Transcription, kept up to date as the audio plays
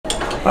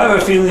I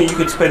have a feeling you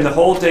could spend the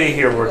whole day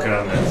here working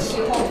on this.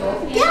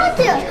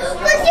 Doctor,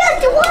 but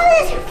just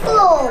what is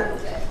full?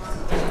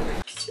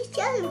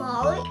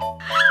 Wally.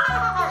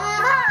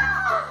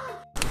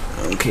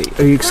 Okay,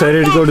 are you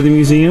excited to go to the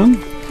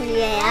museum?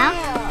 Yeah.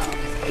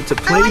 It's a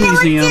play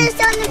museum. What's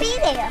going to be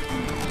there?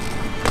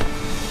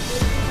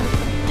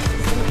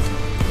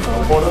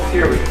 Hold up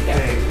here, we can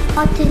play.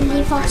 Have to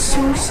leave our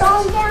shoes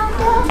on down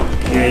there?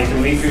 Yeah, you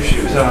can leave your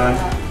shoes on.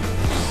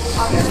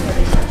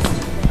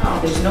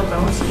 There's no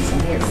bounces in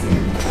here.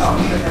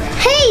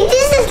 Hey,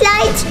 this is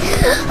like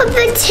a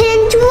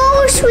pretend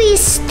grocery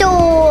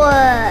store.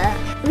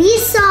 We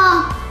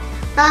saw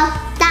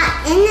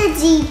that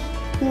energy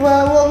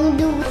will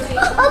do a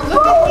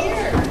boat.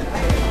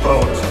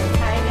 Boat.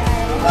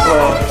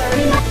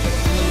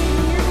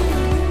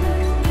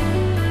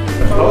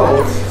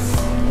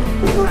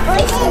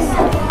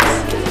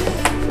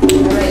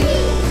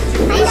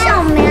 I saw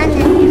a man.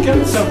 You got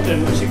something,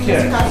 what you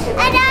catch? I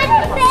got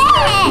a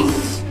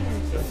fish.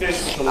 A fish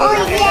with a Oh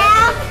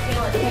yeah?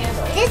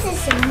 This is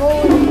some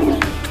more.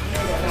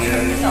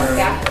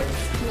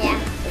 Yeah.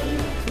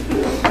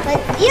 But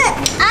yeah,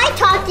 I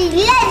taught the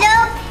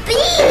little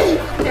bee.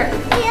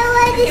 You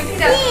let it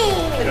see.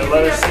 You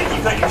let her see?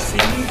 You got your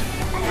seed?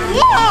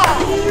 Yeah.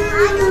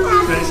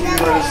 Fish, you let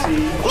her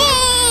see?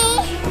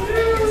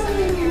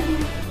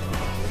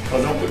 Oh,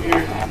 don't put your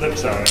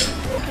lips on it.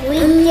 We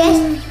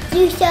just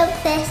do some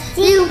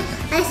festive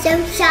and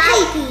some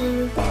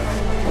shopping.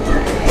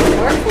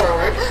 More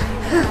forward.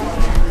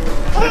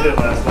 I did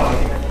last long.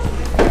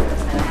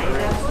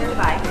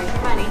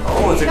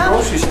 Oh, it's a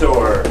grocery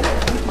store.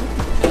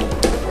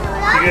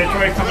 You're gonna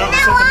try coming up with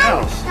something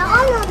else. Now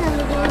I'm not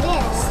gonna do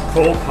this.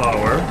 Coal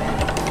power.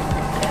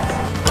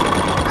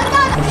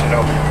 Push it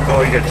over. Oh,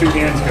 you got two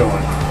hands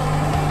going.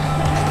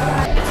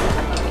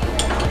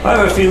 I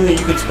have a feeling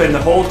you could spend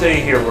the whole day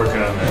here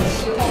working on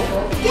this.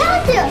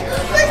 Doctor,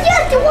 but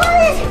just what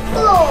is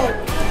full?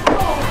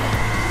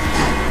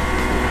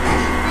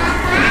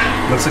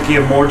 Looks like you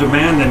have more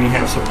demand than you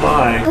have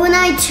supply. When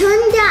I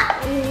turned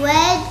that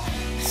red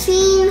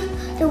scene,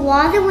 the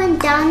water went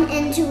down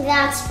into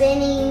that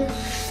spinning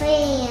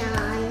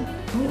fan.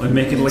 Oh, and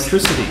making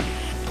electricity.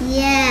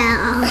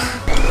 Yeah.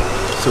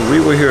 So we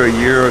were here a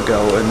year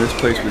ago and this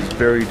place was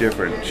very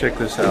different. Check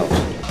this out.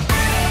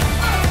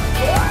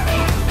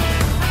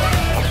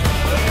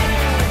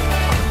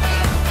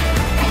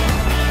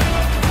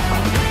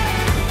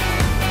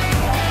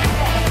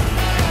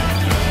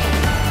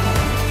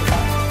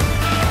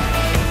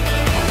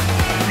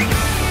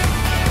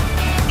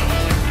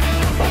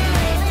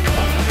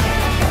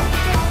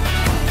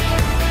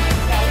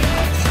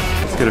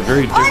 It's got a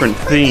very different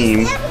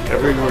theme.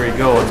 Everywhere you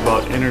go, it's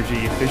about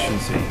energy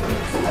efficiency.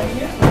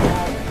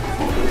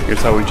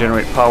 Here's how we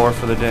generate power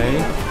for the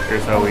day.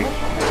 Here's how we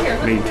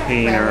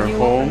maintain our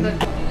home.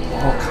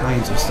 All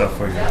kinds of stuff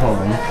for your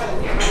home.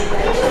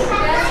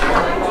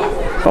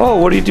 Oh,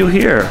 what do you do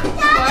here?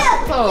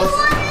 Wash clothes.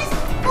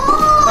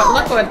 But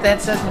look what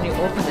that says when you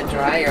open the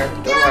dryer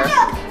door.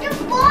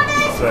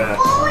 What's that?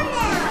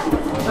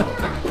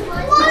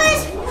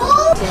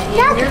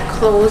 Hang your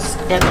clothes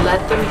and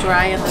let them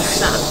dry in the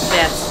sun.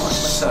 That's what was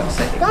so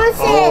exciting.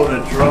 Oh,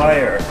 the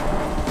dryer.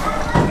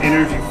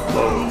 Energy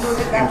flows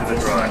into the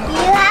dryer.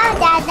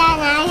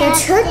 The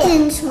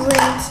curtains went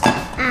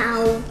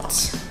out.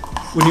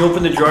 When you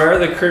open the dryer,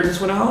 the curtains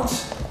went out?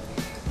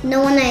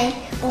 No, when I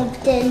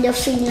opened the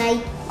thing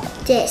like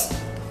this.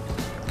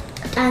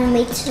 And it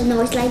makes a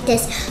noise like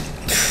this.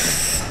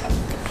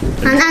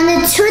 And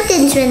the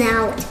curtains went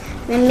out.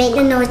 And made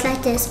a noise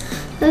like this.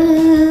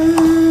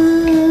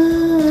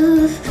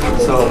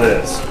 What's all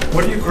this?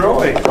 What are you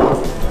growing?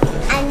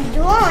 I'm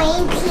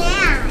growing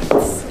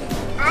plants.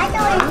 I'm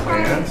growing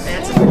plants.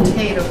 That's a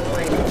potato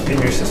plant. And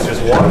your sister's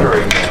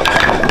watering.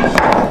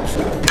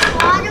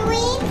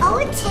 Watering,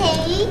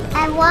 okay,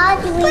 and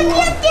watering. But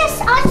yet there's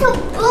also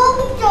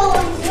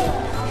bulldozers.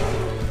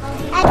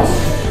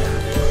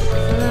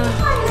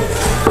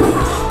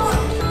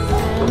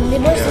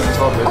 Yeah, it's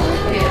all good.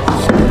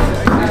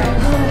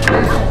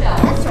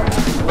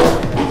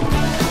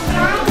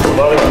 A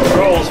lot of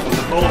controls with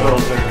the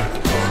bulldozer.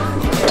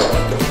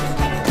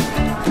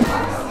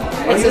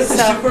 Are you at the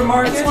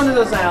supermarket? It's one of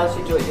those aisles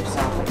you do it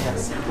yourself, I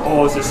guess.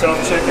 Oh, is it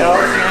self-checkout?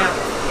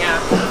 Yeah.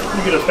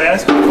 You get a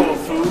basket full of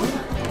food.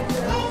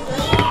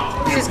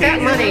 She's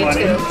got money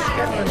too.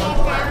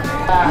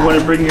 You want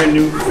to bring your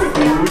new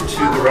food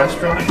to the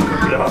restaurant and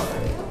cook it up?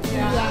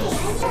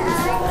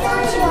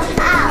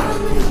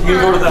 You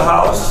can go to the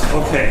house?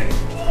 Okay.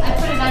 I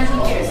put it on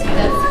here so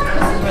that this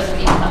is where the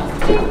meat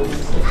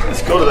comes.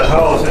 Let's go to the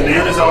house and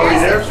Nana's already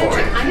there for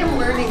you. I am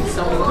learning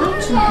so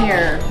much in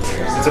here.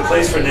 It's a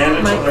place for Nana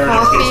to My learn a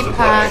place coffee to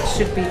pot play.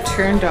 should be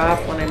turned off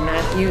when I'm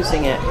not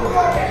using it.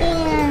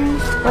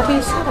 What do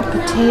you said? A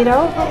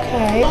potato?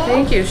 Okay.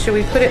 Thank you. Should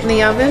we put it in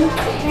the oven?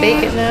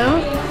 Bake it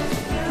now?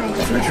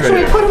 Should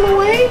we put them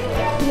away?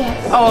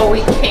 Yes. Oh,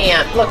 we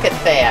can't. Look at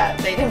that.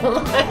 They didn't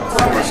like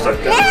We're stuck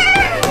there.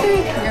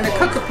 You're gonna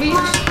cook a peach?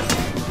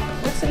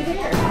 What's in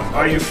here?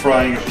 Are you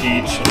frying a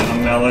peach and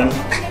a melon?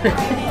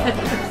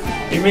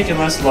 Are you making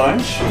less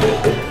lunch?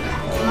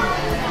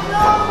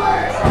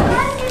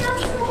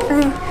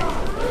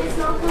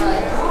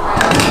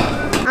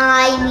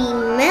 I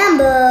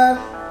remember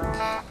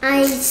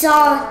I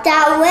saw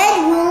that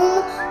red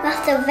room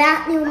with the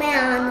vacuum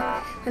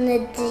man and the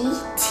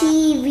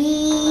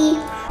TV.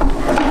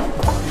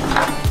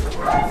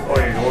 Oh,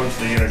 you're going to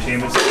the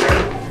entertainment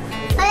center?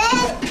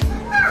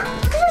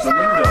 The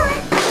window.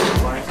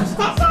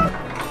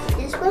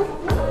 This one?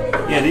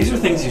 Yeah, these are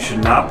things you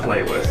should not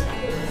play with.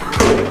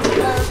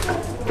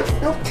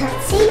 No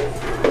touchy.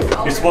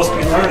 You're supposed to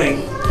be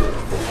learning,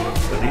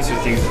 but these are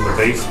things in the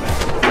basement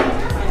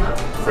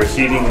for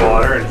heating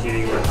water and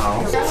heating your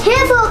house.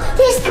 Careful!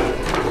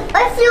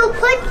 If you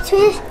put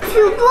it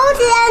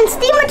and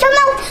steam it come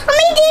out, I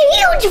made a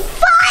huge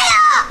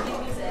fire!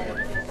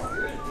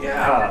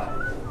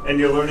 Yeah, and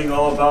you're learning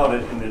all about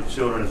it in the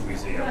Children's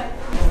Museum.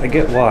 I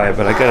get why,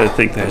 but I gotta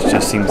think that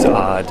just seems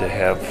odd to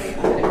have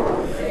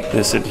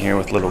this in here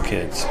with little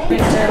kids.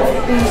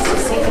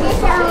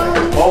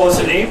 Oh, it's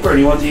an apron.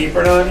 You want the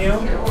apron on you?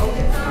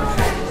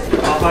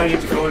 How high do you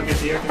have to go to get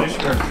the air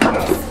conditioner turned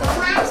on?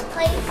 Last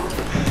place.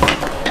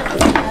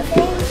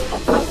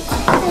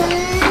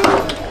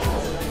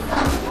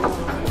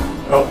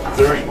 Oh,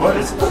 30. What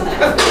is it?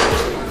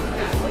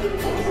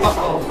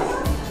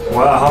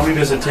 Wow, how many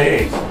does it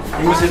take?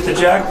 You must hit the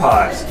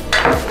jackpot.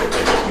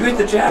 You hit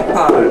the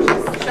jackpot.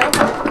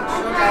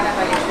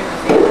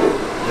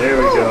 There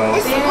we go.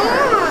 It's on.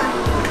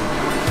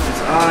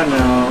 It's on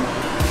now.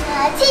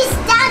 Is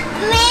that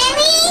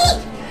Minnie?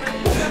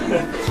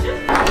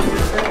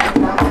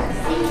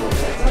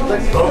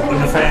 Oh,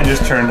 and the fan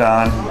just turned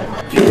on.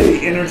 Do you have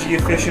any energy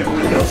efficient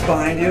windows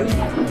behind you?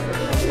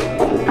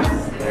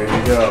 There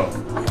you go.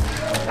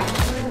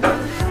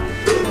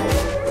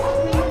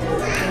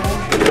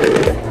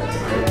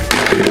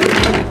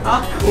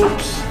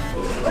 Oops.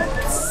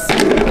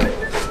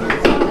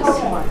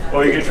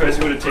 Oh, you're gonna try to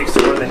see what it takes to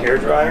run the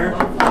hairdryer?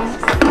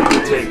 It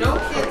would take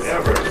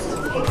forever.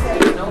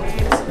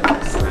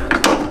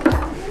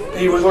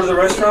 Hey, you wanna go to the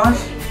restaurant?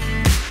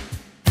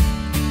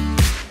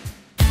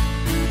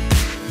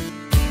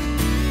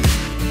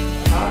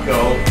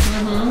 Taco.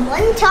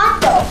 One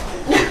taco.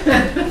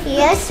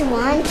 Yes,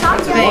 one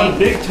taco. That's one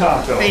big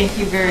taco. Thank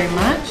you very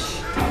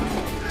much.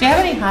 Do you have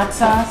any hot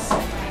sauce?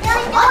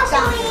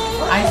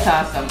 I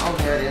saw some. Oh,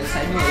 there it is.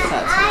 I knew I saw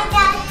some.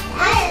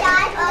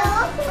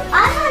 I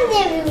want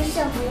to do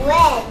some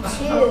bread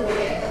too.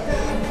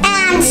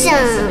 And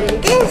some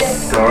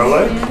this.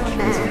 Garlic,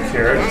 and some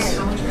carrots,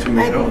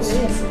 tomatoes.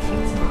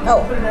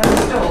 Oh.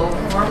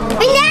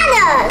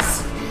 Bananas!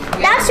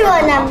 That's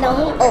what I'm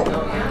doing. Oh.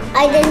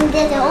 I didn't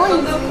get the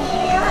orange.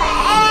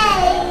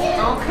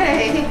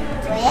 Okay.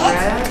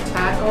 Bread,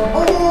 taco,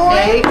 Oh.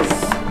 eggs.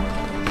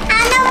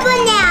 And a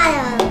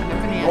banana.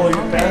 Oh,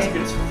 your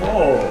basket's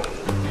full.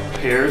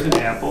 Pears and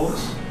apples.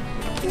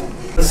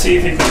 Let's see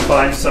if you can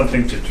find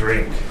something to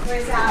drink.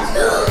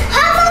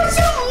 How about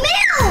some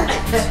milk?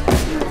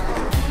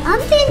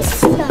 I'm thinking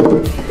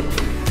some.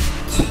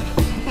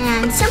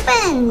 And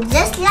something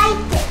just like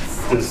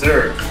this.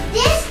 Dessert.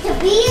 This to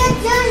be a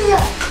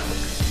dessert.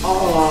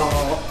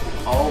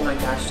 Oh my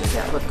gosh, does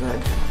that look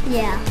good?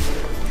 Yeah.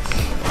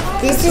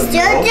 This is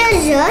your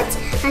dessert,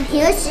 and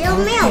here's your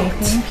milk.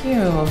 Thank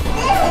you.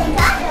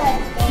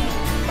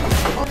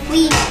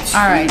 We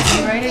All right,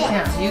 you write it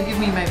down. You give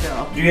me my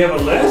bill. Do you have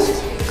a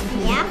list?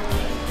 Yeah.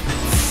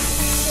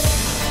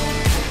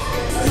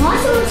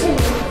 Also to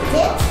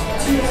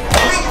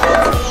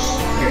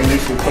You can do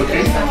some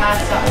cooking. Hot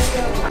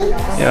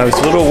sauce. Yeah, I was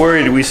a little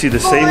worried we see the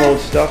same old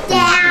stuff from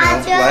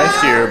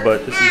last year,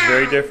 but this is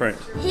very different.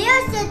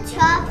 Here's the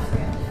top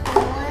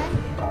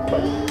for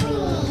me.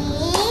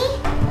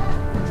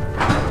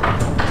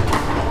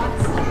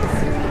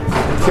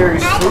 It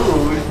carries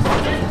food.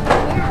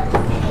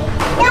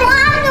 Now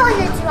I'm going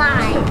to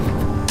drive.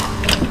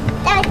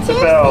 There are two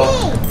Bell.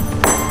 seats.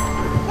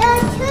 There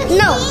are two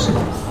seats.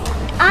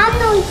 I'm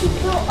going to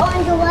go on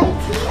the right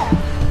here.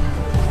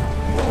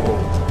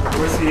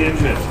 Where's the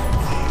engine?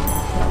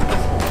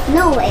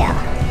 Nowhere.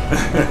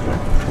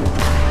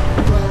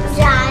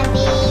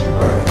 Driving.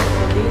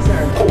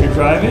 You're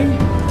driving?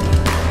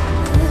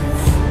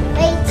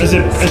 Wait, Is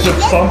it a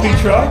bumpy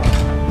truck?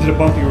 Is it a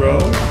bumpy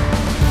road?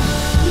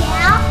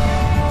 Yeah.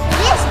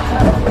 This.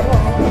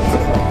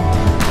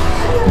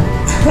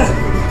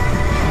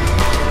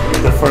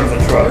 The front of the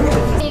truck?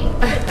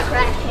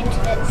 Crash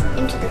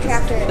into the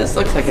tractor. This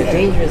looks like a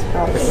dangerous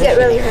property. It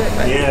really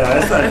hurt. Yeah,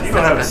 that's not, you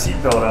don't have a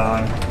seatbelt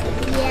on.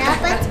 Yeah,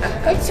 but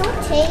it's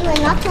okay.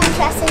 We're not going to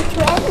crash into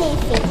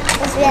anything.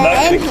 It's Not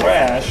right in gonna here.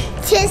 crash.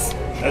 Just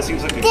That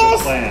seems like a good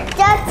there's plan.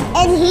 stuff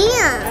in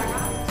here.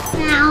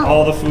 Now.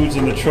 All the food's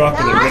in the truck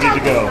and they're ready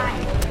to go.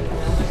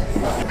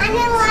 I'm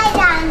gonna lie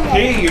down there.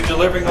 Hey, you're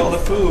delivering all the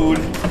food.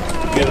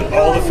 You got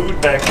all the food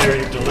back there.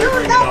 You're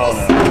delivering it all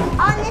now.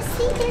 On the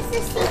seat, there's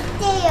the seat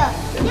there.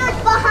 Look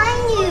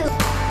behind you.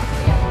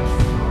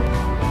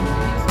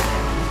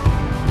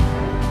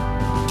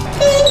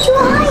 Getting too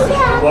high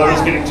down The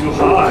water's getting too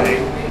high.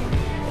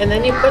 And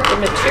then you put the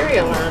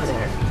material on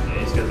there. Yeah,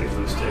 he's got the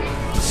glue stick.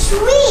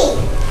 Sweet.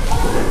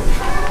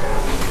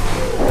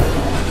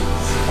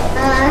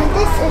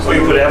 Oh,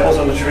 you put apples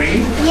on the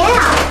tree?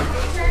 Yeah.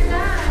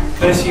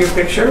 Can I see your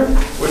picture?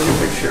 Where's your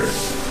picture?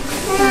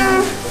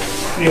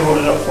 Can you hold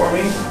it up for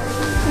me?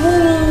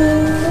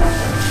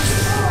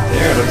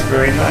 There, looks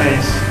very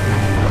nice.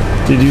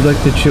 Did you like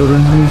the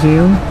Children's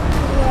Museum?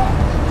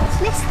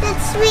 Mr.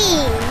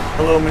 Tree.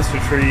 Hello,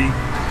 Mr. Tree.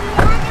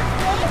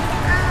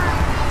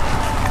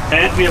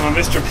 And we have a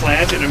Mr.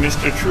 Plant and a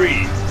Mr.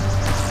 Tree.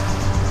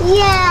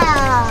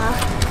 Yeah.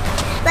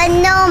 But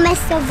no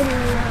Mr.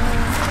 Blue.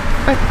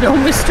 But no,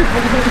 Mr.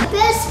 Blue.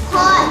 This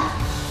part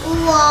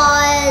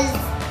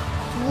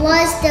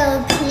was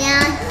the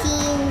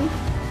planting.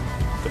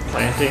 The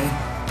planting.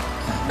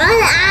 But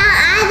I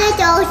added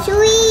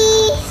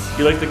groceries.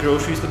 You like the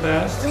groceries the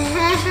best? No,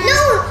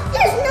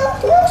 there's no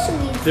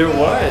groceries. There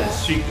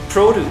was.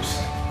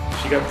 Produce.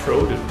 She got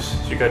produce.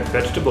 She got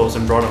vegetables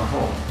and brought them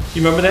home.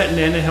 You remember that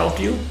Nana helped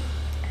you?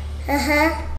 Uh-huh.